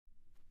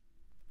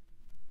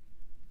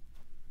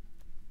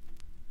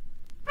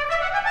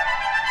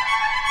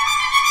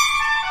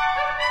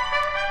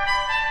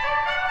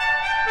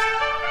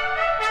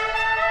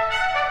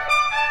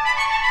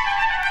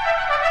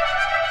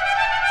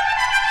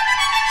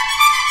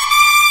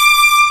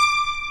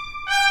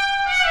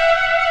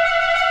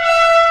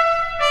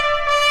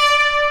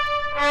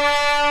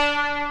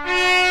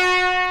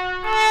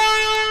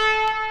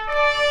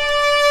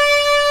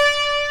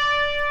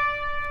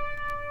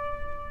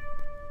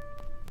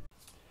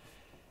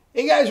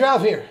Hey guys,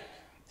 Ralph here,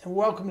 and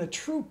welcome to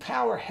True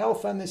Power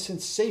Health on this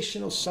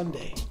sensational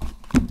Sunday.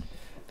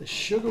 The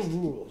sugar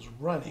rules,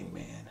 running,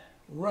 man.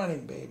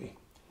 Running, baby.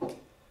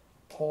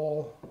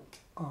 All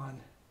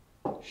on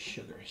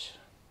sugars.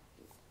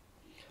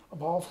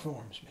 Of all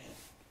forms,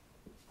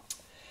 man.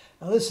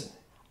 Now listen,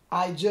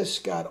 I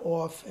just got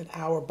off an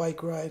hour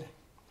bike ride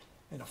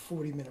and a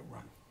 40-minute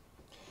run.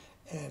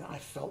 And I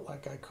felt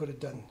like I could have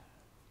done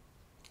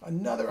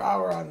another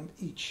hour on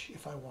each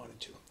if I wanted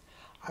to.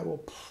 I will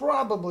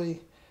probably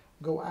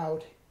go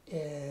out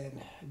and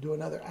do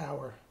another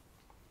hour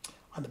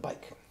on the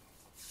bike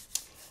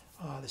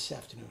this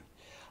afternoon.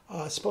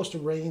 It's supposed to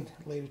rain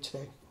later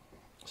today,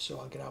 so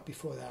I'll get out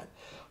before that.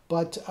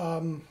 But,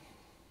 and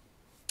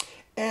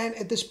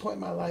at this point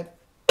in my life,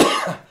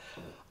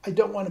 I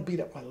don't want to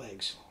beat up my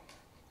legs,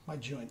 my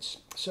joints.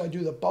 So I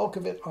do the bulk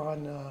of it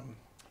on,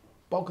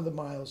 bulk of the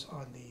miles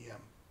on the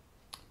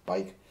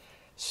bike,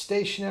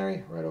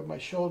 stationary, right over my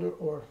shoulder,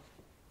 or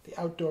the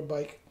outdoor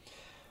bike.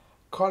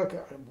 Caught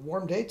a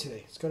warm day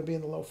today. It's going to be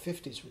in the low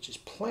 50s, which is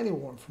plenty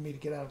warm for me to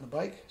get out on the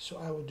bike, so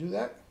I will do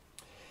that.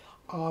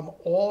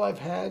 All I've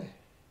had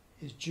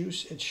is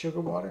juice and sugar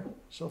water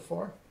so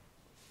far,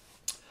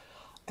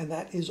 and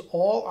that is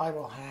all I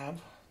will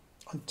have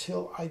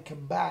until I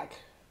come back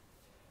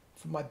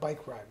from my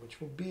bike ride,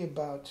 which will be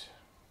about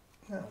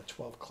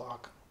 12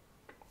 o'clock.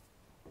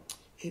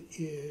 It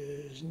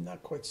is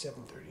not quite 7:30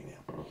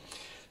 now.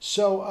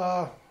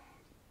 So,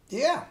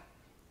 yeah,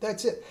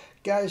 that's it.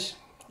 Guys,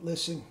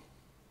 listen.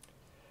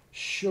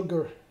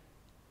 Sugar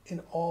in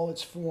all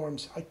its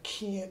forms. I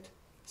can't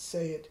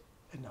say it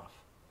enough.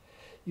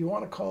 You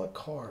want to call it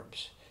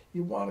carbs.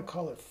 You want to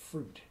call it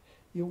fruit.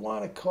 You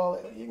want to call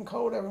it, you can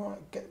call it whatever you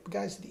want.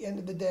 Guys, at the end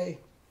of the day,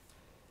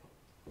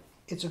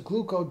 it's a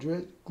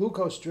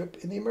glucose drip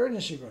in the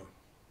emergency room.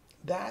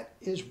 That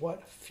is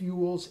what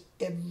fuels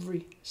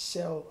every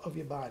cell of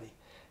your body.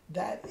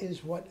 That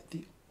is what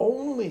the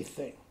only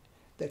thing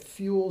that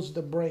fuels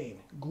the brain.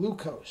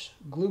 Glucose,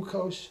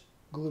 glucose,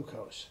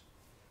 glucose.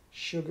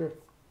 Sugar,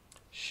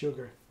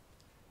 sugar,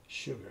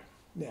 sugar.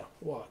 Now,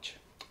 watch.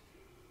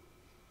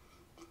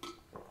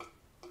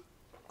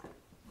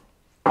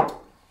 I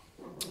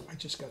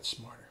just got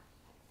smarter.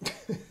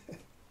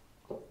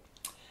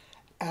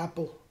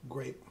 Apple,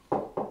 grape,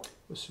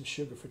 with some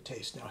sugar for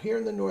taste. Now, here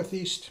in the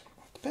Northeast,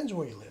 depends on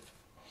where you live.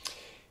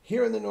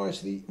 Here in the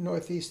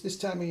Northeast, this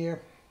time of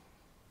year,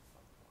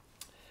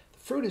 the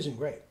fruit isn't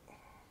great.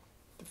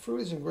 The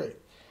fruit isn't great.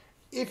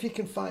 If you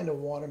can find a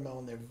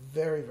watermelon, they're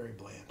very, very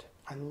bland.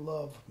 I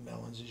love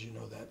melons, as you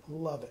know that.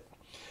 Love it.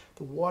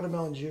 The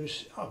watermelon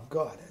juice, oh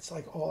God, it's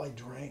like all I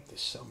drank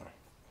this summer.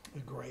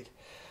 They're great.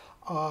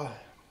 The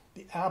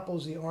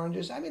apples, the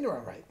oranges, I mean, they're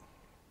all right.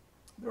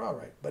 They're all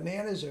right.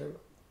 Bananas are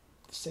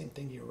the same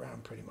thing year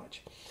round, pretty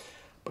much.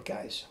 But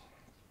guys,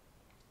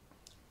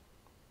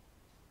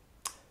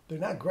 they're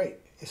not great.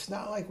 It's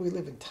not like we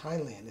live in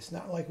Thailand. It's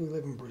not like we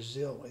live in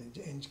Brazil and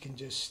you can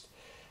just,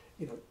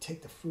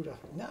 take the fruit out.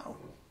 No.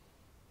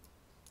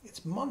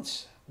 It's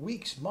months,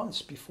 weeks,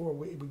 months before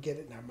we get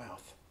it in our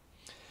mouth.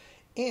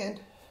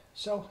 And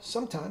so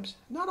sometimes,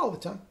 not all the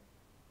time,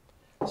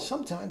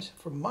 sometimes,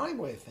 from my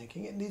way of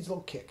thinking, it needs a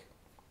little kick.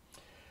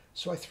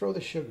 So I throw the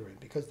sugar in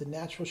because the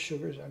natural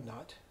sugars are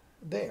not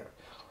there.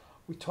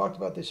 We talked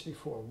about this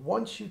before.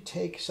 Once you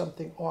take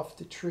something off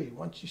the tree,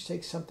 once you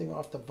take something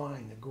off the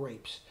vine, the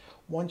grapes,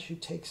 once you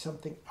take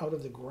something out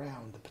of the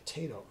ground, the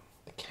potato,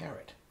 the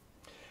carrot,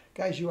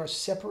 guys, you are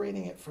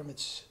separating it from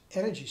its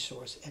energy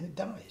source and it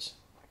dies.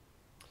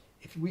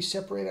 If we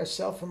separate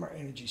ourselves from our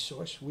energy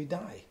source, we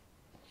die.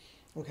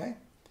 Okay?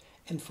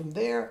 And from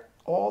there,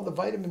 all the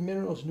vitamin,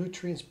 minerals,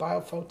 nutrients,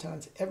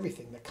 biophotons,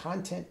 everything, the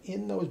content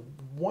in those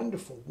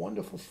wonderful,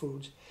 wonderful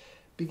foods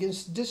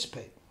begins to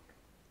dissipate.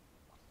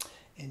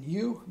 And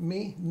you,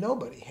 me,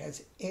 nobody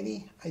has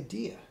any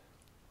idea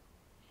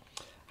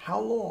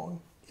how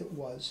long it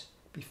was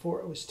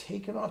before it was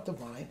taken off the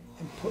vine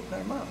and put in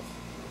our mouth.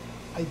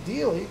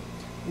 Ideally,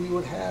 we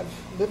would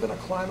live in a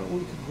climate where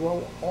we could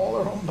grow all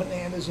our own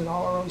bananas and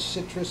all our own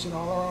citrus and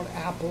all our own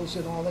apples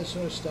and all that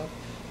sort of stuff.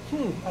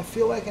 I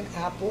feel like an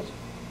apple.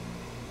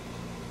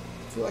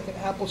 I feel like an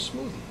apple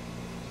smoothie.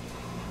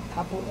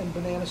 Apple and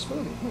banana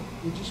smoothie.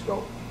 You just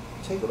go,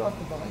 take it off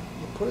the vine,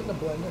 you put it in the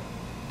blender.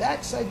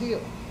 That's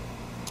ideal.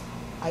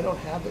 I don't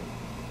have it.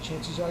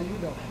 Chances are you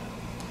don't have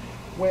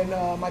it.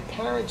 When my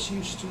parents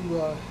used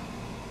to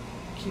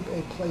keep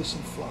a place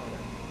in Florida,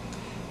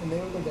 and they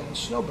would go down,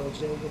 snowbirds,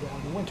 they would go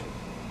down in winter.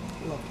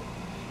 Loved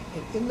it.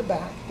 And in the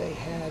back, they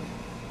had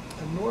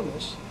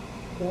enormous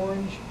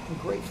orange and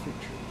grapefruit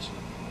trees.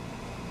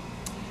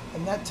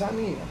 And that time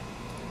of year,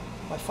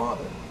 my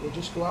father would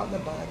just go out in the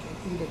back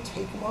and either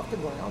take them off the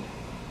ground,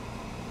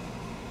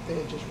 they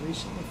had just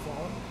recently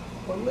fallen,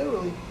 or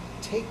literally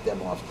take them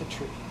off the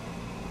tree.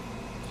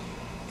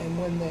 And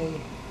when they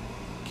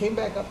came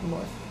back up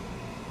north,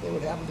 they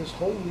would have this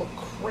whole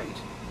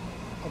crate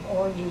of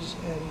oranges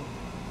and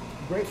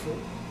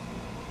grapefruit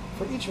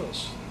for each of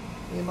us,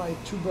 me and my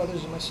two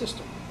brothers and my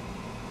sister.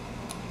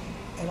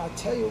 And I'll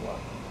tell you what,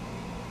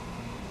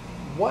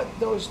 what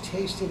those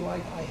tasted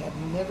like, I have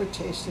never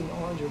tasted an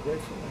orange or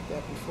grapefruit like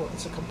that before.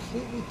 It's a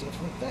completely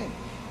different thing.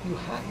 You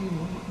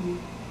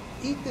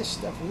eat this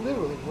stuff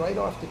literally right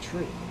off the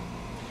tree,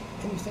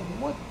 and you think,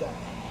 what the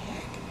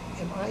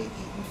heck am I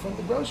eating from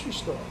the grocery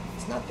store?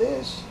 It's not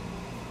this.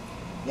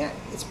 Yeah,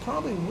 it's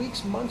probably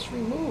weeks, months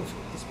removed.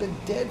 It's been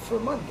dead for a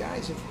month,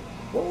 guys.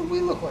 What would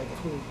we look like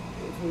if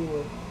we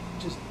were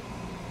just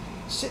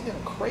sitting in a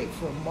crate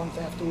for a month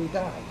after we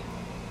died?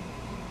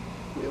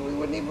 We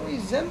wouldn't even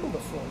resemble the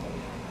form that we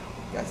are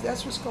now. Guys,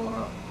 that's what's going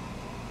on.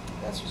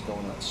 That's what's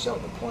going on. So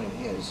the point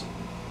is,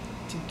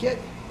 to get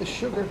the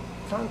sugar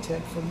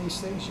content from these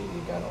things, you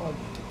got to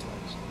augment it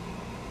times.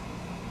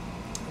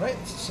 All right?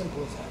 It's as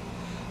simple as that.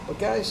 But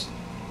guys,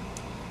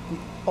 the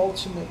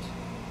ultimate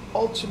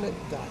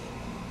diet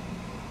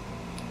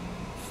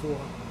for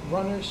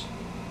runners,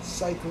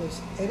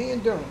 cyclists, any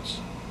endurance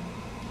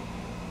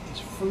is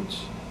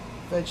fruits,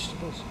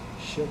 vegetables,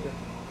 sugar,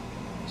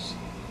 and rice.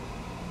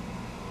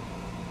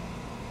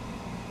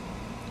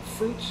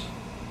 Fruits,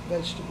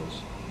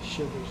 vegetables,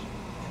 sugars,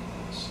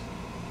 and rice.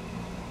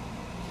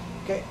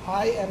 Okay,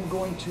 I am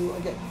going to,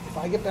 again, if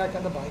I get back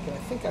on the bike, and I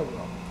think I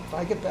will, if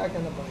I get back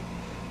on the bike,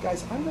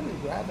 guys, I'm going to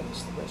be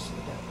ravenous the rest of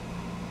the day.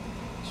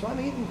 So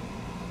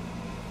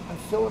I'm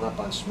filling up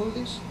on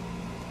smoothies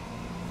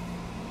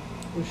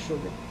with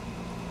sugar.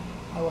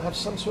 I will have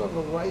some sort of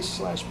a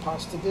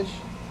rice/pasta dish.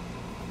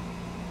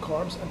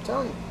 Carbs, I'm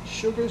telling you,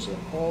 sugars in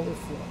all their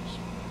forms.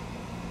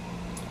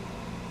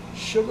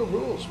 Sugar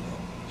rules, man.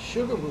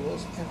 Sugar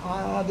rules,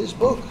 and this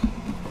book,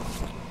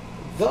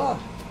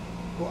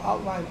 will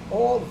outline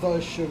all the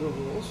sugar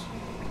rules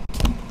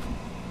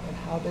and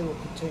how they will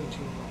pertain to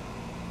your life.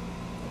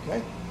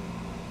 Okay?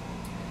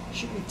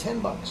 Shoot me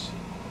 $10.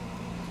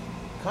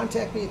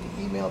 Contact me at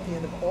the email at the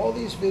end of all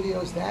these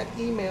videos. That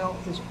email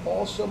is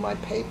also my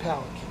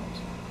PayPal account.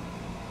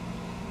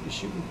 You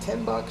shoot me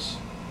 $10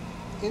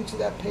 into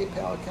that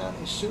PayPal account.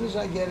 As soon as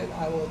I get it,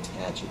 I will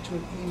attach it to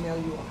an email.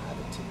 You will have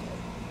it today.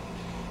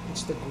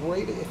 It's the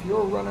greatest, if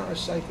you're a runner or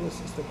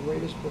cyclist, it's the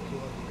greatest book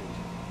you'll ever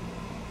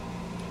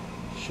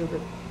read.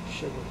 Sugar,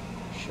 sugar,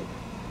 sugar.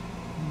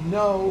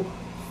 No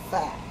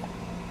fat.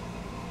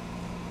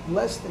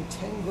 Less than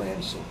 10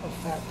 grams of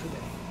fat per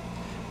day.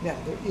 Now,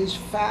 there is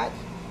fat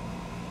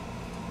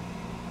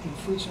in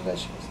fruits and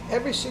vegetables.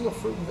 Every single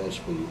fruit and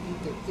vegetable you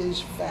eat, there is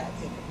fat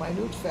in it.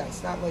 Minute fat.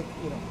 It's not like,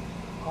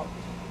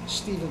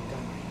 Stephen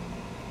Gundry.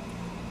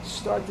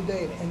 Start the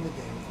day and end the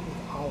day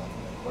with olive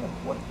oil.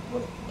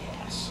 What an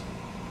ass.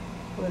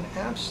 What an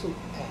absolute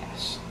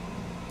ass.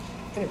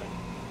 Anyway,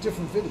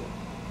 different video.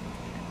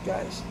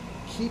 Guys,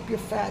 keep your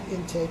fat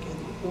intake in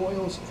the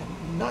oils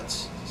and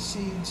nuts,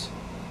 seeds,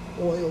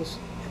 oils,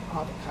 and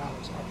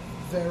avocados are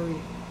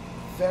very,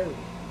 very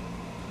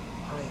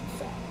high in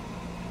fat.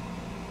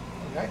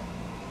 Okay?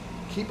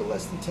 Keep it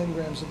less than 10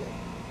 grams a day.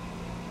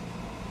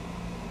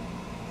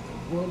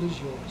 The world is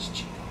yours,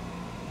 Chico.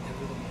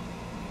 Everything in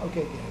it.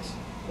 Okay, guys.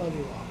 Love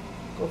you all.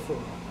 Go for a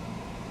run.